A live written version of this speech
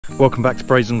Welcome back to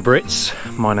Brazen Brits.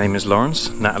 My name is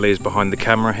Lawrence. Natalie is behind the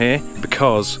camera here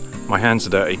because my hands are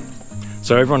dirty.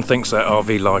 So everyone thinks that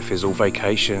RV life is all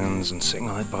vacations and sitting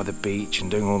on it by the beach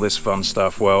and doing all this fun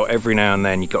stuff. Well, every now and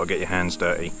then you've got to get your hands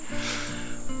dirty.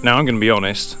 Now I'm going to be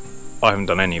honest, I haven't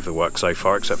done any of the work so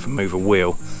far except for move a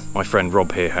wheel. My friend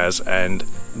Rob here has, and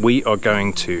we are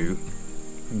going to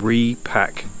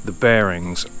repack the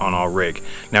bearings on our rig.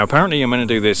 Now apparently I'm going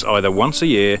to do this either once a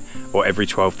year or every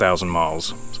 12,000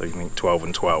 miles, so you think 12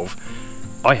 and 12.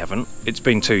 I haven't. It's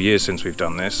been 2 years since we've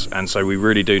done this, and so we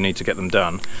really do need to get them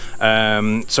done.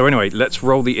 So anyway, let's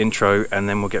roll the intro and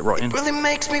then we'll get right in. It really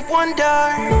makes me wonder.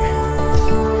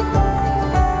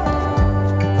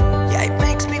 Yeah, it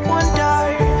makes me wonder.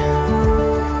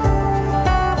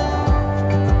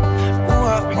 Ooh,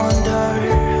 I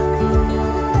wonder.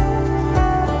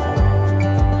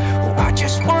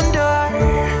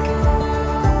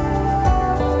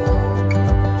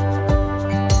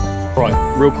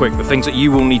 Right, real quick, the things that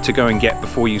you will need to go and get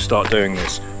before you start doing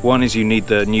this. One is you need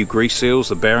the new grease seals,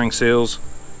 the bearing seals.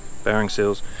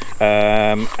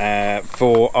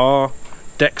 For our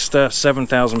Dexter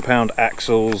 7,000 pound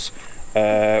axles,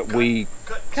 Cut,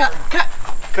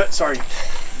 sorry.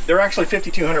 They're actually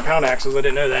 5,200 pound axles. I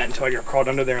didn't know that until I crawled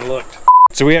under there and looked.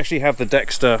 So we actually have the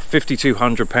Dexter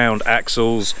 5,200 pound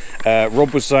axles.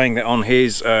 Rob was saying that on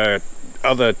his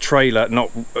other trailer, not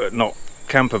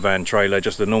camper van trailer,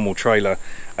 just the normal trailer,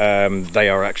 they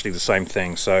are actually the same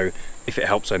thing. So if it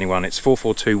helps anyone, it's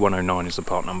 442109 is the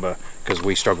part number, because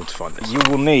we struggled to find this. You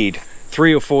will need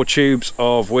 3 or 4 tubes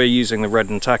of, we're using the red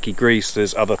and tacky grease,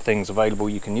 there's other things available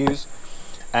you can use,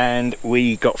 and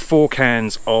we got 4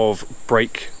 cans of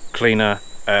brake cleaner,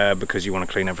 because you want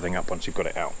to clean everything up once you've got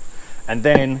it out. And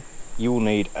then you will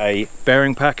need a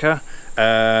bearing packer.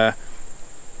 We're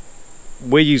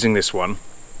using this one.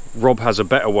 Rob has a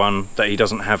better one that he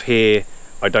doesn't have here.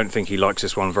 I don't think he likes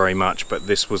this one very much, but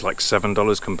this was like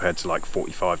 $7 compared to like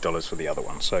 $45 for the other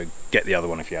one. So get the other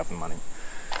one if you have the money.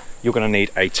 You're going to need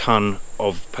a ton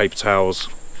of paper towels,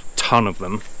 ton of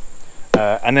them.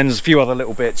 And then there's a few other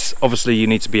little bits. Obviously you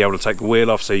need to be able to take the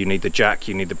wheel off, so you need the jack,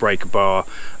 you need the breaker bar,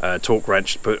 torque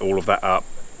wrench to put all of that up,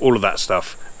 all of that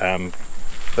stuff.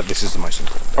 But this is the most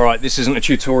important. Alright, this isn't a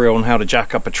tutorial on how to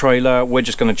jack up a trailer. We're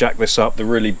just going to jack this up.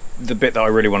 The bit that I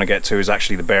really want to get to is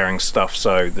actually the bearing stuff,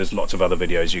 so there's lots of other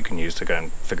videos you can use to go and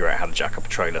figure out how to jack up a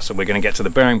trailer. So we're going to get to the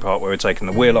bearing part where we're taking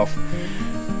the wheel off.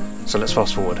 So let's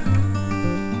fast forward.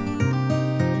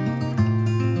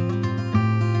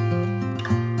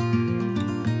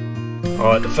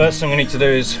 Alright, the first thing we need to do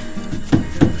is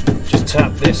just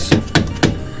tap this.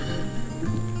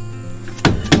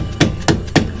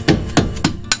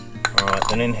 Alright,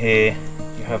 then in here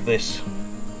you have this.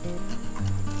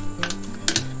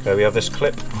 Okay, we have this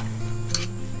clip.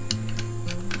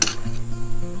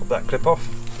 Pop that clip off.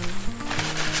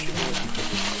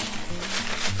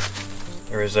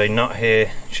 There is a nut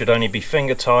here, should only be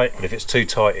finger tight, but if it's too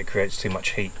tight it creates too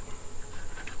much heat.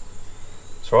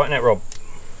 It's right in it, Rob?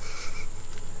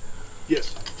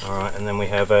 Yes. Alright, and then we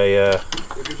have a A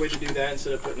good way to do that,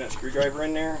 instead of putting that screwdriver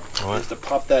in there, right, is to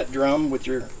pop that drum with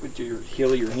your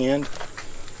heel of your hand,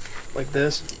 like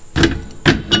this.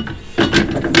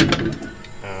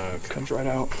 Comes right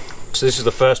out. So this is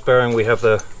the first bearing. We have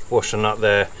the washer nut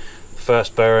there.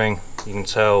 First bearing, you can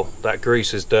tell that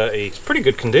grease is dirty. It's pretty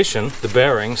good condition, the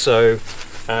bearing, so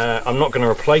I'm not going to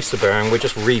replace the bearing, we're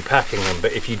just repacking them.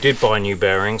 But if you did buy new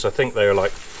bearings, I think they were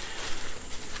like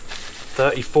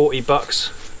 30-40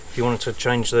 bucks if you wanted to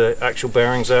change the actual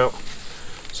bearings out.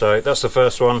 So that's the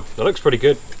first one. That looks pretty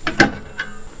good.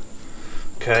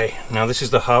 Okay, now this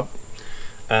is the hub.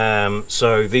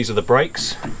 So these are the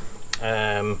brakes.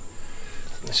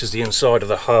 This is the inside of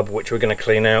the hub, which we're going to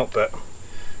clean out, but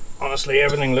honestly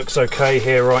everything looks okay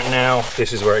here right now.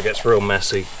 This is where it gets real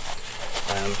messy.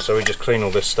 So we just clean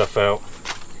all this stuff out.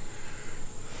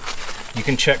 You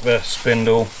can check the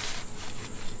spindle.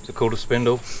 Is it called a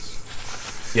spindle?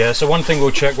 Yeah, so one thing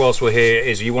we'll check whilst we're here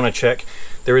is you want to check,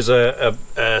 there is a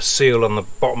seal on the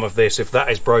bottom of this. If that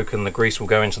is broken, the grease will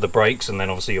go into the brakes, and then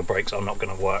obviously your brakes are not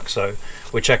going to work, so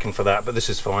we're checking for that, but this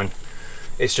is fine.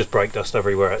 It's just brake dust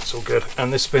everywhere, it's all good.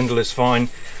 And this spindle is fine.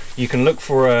 You can look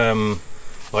for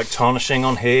like tarnishing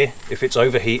on here. If it's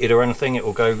overheated or anything, it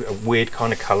will go a weird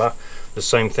kind of colour. The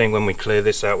same thing when we clear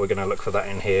this out, we're going to look for that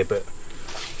in here, but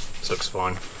this looks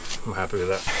fine. I'm happy with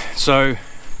that. So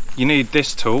you need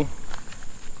this tool.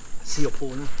 Seal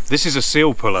puller. This is a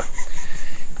seal puller.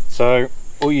 So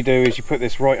all you do is you put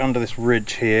this right under this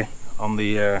ridge here on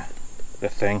the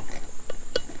thing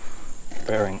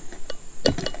bearing.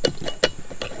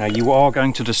 Now you are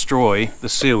going to destroy the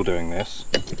seal doing this,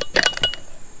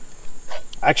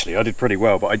 Actually, I did pretty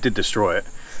well, but I did destroy it.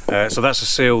 So that's a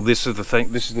seal. This is the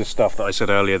thing. This is the stuff that I said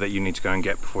earlier that you need to go and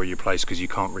get before you place, because you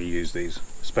can't reuse these,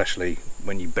 especially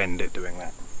when you bend it doing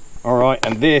that. All right,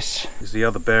 and this is the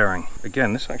other bearing.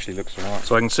 Again, this actually looks alright.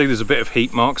 So I can see there's a bit of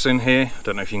heat marks in here. I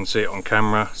don't know if you can see it on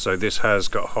camera. So this has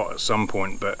got hot at some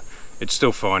point, but it's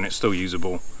still fine. It's still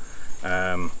usable,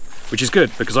 which is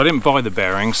good because I didn't buy the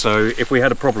bearings. So if we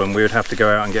had a problem, we would have to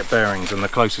go out and get bearings, and the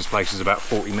closest place is about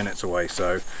 40 minutes away.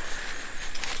 So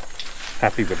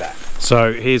happy with that.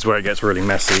 So here's where it gets really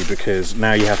messy, because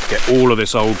now you have to get all of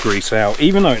this old grease out.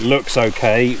 Even though it looks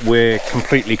okay, we're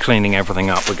completely cleaning everything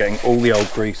up. We're getting all the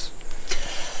old grease,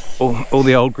 all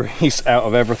the old grease out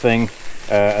of everything,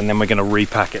 and then we're going to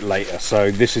repack it later.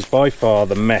 So this is by far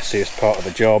the messiest part of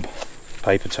the job.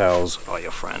 Paper towels are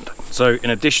your friend. So in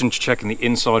addition to checking the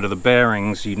inside of the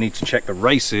bearings, you need to check the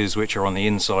races, which are on the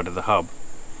inside of the hub.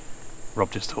 Rob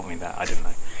just taught me that, I didn't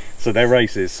know. So they're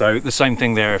races, so the same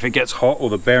thing there. If it gets hot or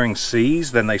the bearing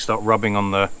seizes, then they start rubbing on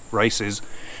the races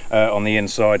on the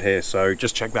inside here. So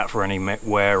just check that for any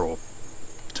wear or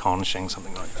tarnishing,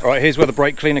 something like that. All right, here's where the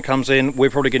brake cleaner comes in. We're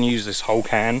probably going to use this whole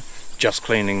can just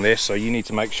cleaning this, so you need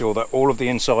to make sure that all of the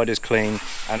inside is clean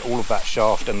and all of that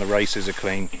shaft and the races are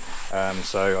clean.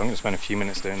 So I'm going to spend a few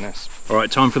minutes doing this. All right,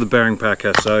 time for the bearing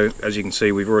packer. So as you can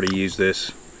see, we've already used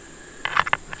this.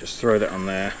 Just throw that on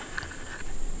there.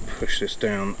 Push this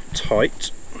down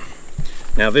tight.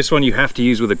 Now this one you have to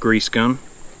use with a grease gun.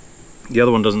 The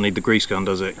other one doesn't need the grease gun,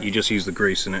 does it? You just use the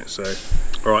grease in it. So,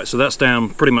 all right, so that's down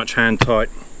pretty much hand tight.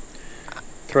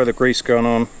 Throw the grease gun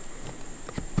on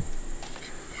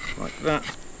like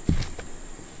that.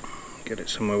 Get it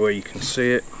somewhere where you can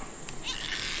see it,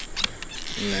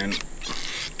 and then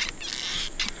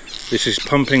this is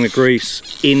pumping the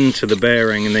grease into the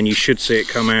bearing, and then you should see it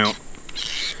come out.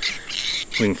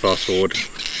 We can fast forward.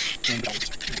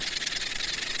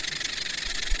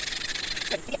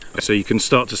 So you can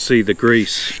start to see the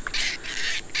grease,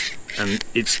 and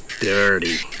it's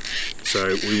dirty.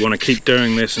 So we want to keep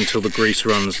doing this until the grease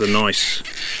runs the nice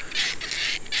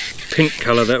pink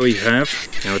colour that we have.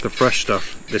 Now with the fresh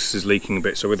stuff, this is leaking a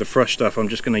bit. So with the fresh stuff, I'm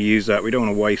just going to use that. We don't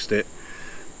want to waste it.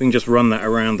 We can just run that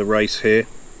around the race here.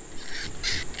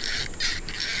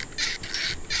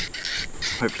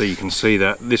 Hopefully you can see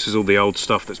that. This is all the old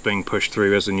stuff that's being pushed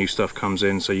through as the new stuff comes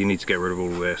in, so you need to get rid of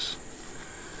all of this.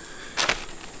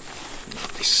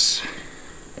 Nice.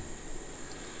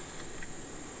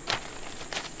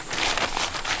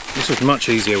 This was much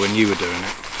easier when you were doing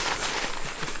it.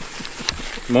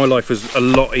 My life was a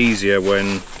lot easier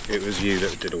when it was you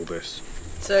that did all this.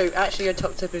 So actually your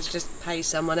top tip is just pay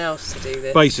someone else to do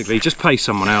this? Basically, just pay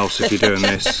someone else if you're doing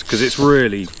this, because it's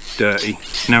really dirty.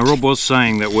 Now Rob was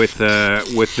saying that with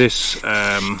this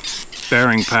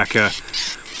bearing packer,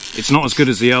 it's not as good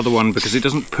as the other one because it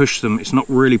doesn't push them, it's not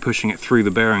really pushing it through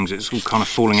the bearings, it's all kind of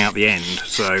falling out the end.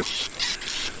 So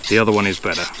the other one is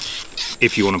better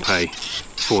if you want to pay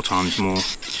 4 times more.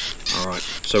 Alright,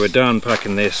 so we're done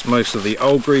packing this. Most of the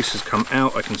old grease has come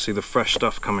out. I can see the fresh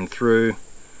stuff coming through.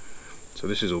 So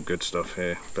this is all good stuff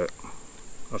here, but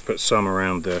I've put some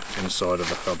around the inside of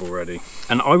the hub already.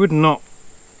 And I would not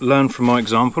learn from my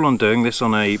example on doing this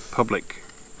on a public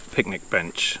picnic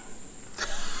bench.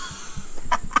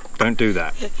 Don't do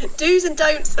that. Do's and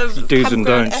don'ts of do's and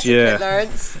don'ts, yeah.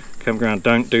 Lawrence. Campground,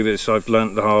 don't do this. I've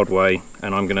learnt the hard way,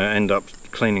 and I'm going to end up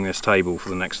cleaning this table for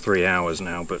the next 3 hours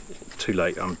now, but too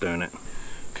late, I'm doing it.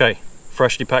 Okay,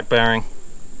 freshly packed bearing,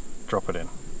 drop it in.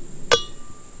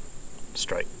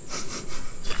 Straight.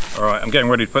 Alright, I'm getting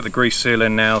ready to put the grease seal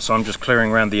in now, so I'm just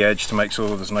clearing around the edge to make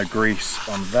sure there's no grease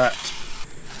on that,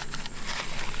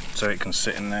 so it can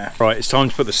sit in there. Right, it's time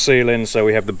to put the seal in. So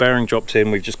we have the bearing dropped in,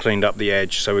 we've just cleaned up the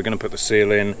edge, so we're going to put the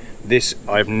seal in. This,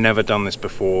 I've never done this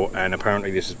before, and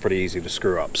apparently this is pretty easy to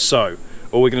screw up. So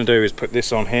all we're going to do is put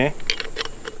this on here.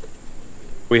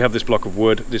 We have this block of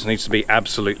wood, this needs to be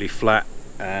absolutely flat,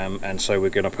 and so we're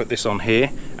going to put this on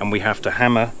here, and we have to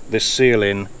hammer this seal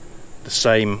in the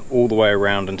same all the way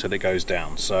around until it goes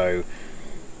down. So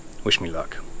wish me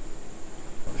luck.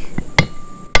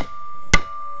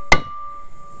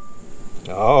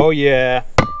 Oh yeah.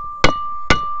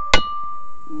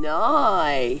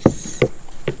 Nice.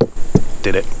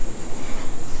 Did it.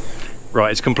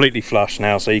 Right, it's completely flush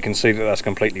now, so you can see that that's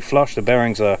completely flush. The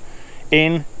bearings are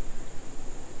in.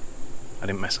 I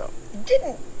didn't mess up. You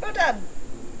didn't. Well done.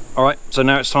 Alright, so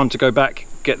now it's time to go back,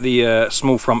 get the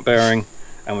small front bearing,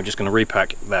 and we're just going to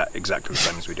repack that exactly the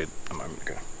same as we did a moment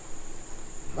ago.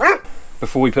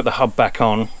 Before we put the hub back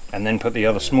on and then put the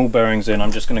other small bearings in,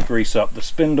 I'm just going to grease up the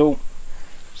spindle.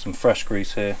 Some fresh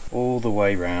grease here all the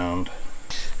way round.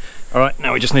 Alright,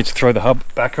 now we just need to throw the hub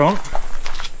back on.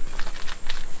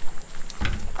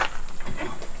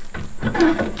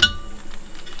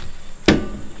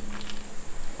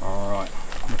 Alright,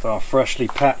 with our freshly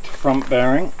packed front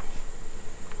bearing.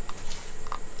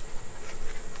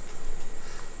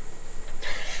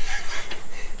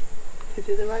 Is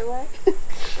it the right way?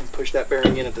 And push that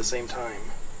bearing in at the same time.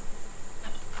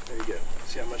 There you go.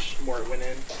 See how much more it went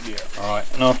in? Yeah. Alright,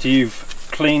 and after you've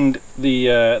cleaned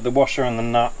the washer and the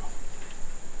nut,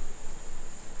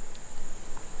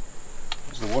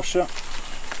 there's the washer.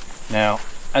 Now,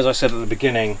 as I said at the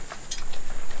beginning,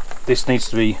 this needs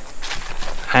to be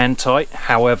hand tight.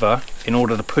 However, in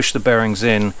order to push the bearings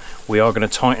in, we are going to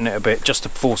tighten it a bit just to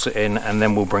force it in, and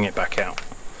then we'll bring it back out.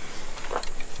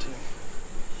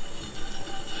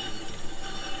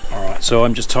 Alright, so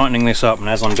I'm just tightening this up, and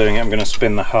as I'm doing it I'm going to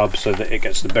spin the hub so that it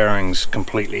gets the bearings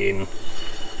completely in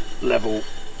level.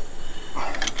 The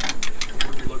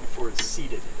word you're looking for is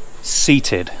seated.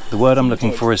 Seated. The word I'm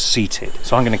looking for is seated.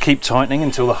 So I'm going to keep tightening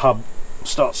until the hub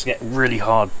starts to get really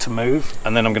hard to move,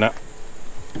 and then I'm going to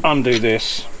undo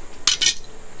this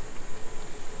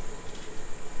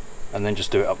and then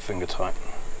just do it up finger tight.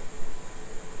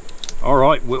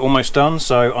 Alright, we're almost done,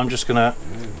 so I'm just going to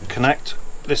connect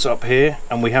this up here,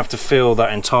 and we have to fill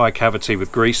that entire cavity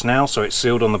with grease now, so it's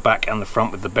sealed on the back and the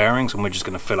front with the bearings, and we're just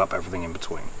going to fill up everything in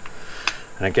between.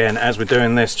 And again, as we're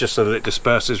doing this, just so that it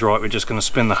disperses right, we're just going to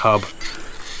spin the hub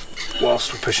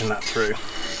whilst we're pushing that through.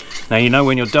 Now you know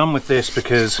when you're done with this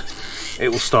because it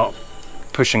will start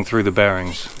pushing through the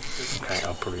bearings. Okay,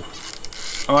 I'll probably...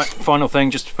 Alright, final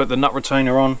thing, just to put the nut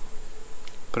retainer on,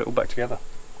 put it all back together.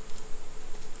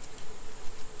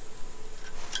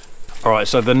 Alright,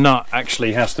 so the nut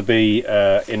actually has to be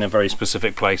in a very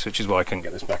specific place, which is why I couldn't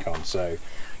get this back on. So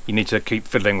you need to keep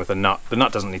fiddling with the nut. The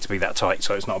nut doesn't need to be that tight,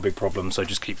 so it's not a big problem, so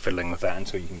just keep fiddling with that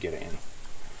until you can get it in.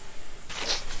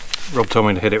 Rob told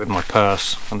me to hit it with my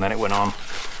purse, and then it went on.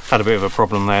 Had a bit of a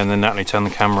problem there, and then Natalie turned the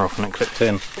camera off and it clicked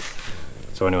in.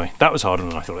 So anyway, that was harder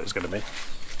than I thought it was going to be.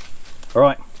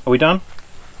 Alright, are we done?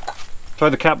 Throw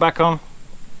the cap back on.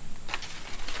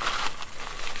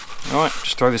 Alright,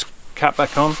 just throw this cap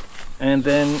back on, and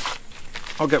then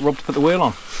I'll get Rob to put the wheel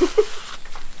on.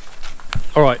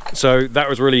 Alright, so that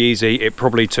was really easy. It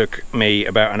probably took me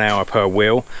about an hour per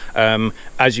wheel.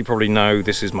 As you probably know,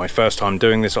 this is my first time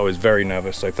doing this. I was very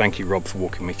nervous, so thank you, Rob, for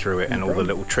walking me through it and all the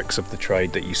little tricks of the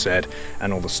trade that you said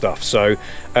and all the stuff. So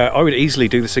I would easily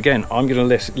do this again. I'm going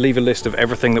to leave a list of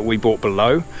everything that we bought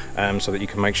below, so that you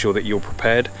can make sure that you're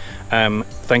prepared.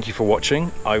 Thank you for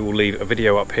watching. I will leave a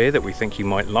video up here that we think you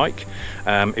might like.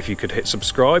 If you could hit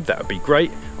subscribe, that would be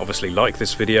great. Obviously like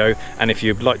this video, and if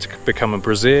you'd like to become a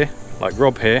Braziere like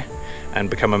Rob here and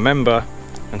become a member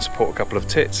and support a couple of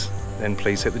tits, then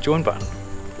please hit the join button.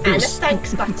 And a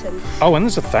thanks button. Oh, and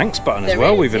there's a thanks button as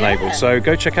well we've enabled, so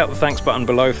go check out the thanks button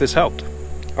below if this helped.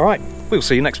 Alright, we'll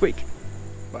see you next week.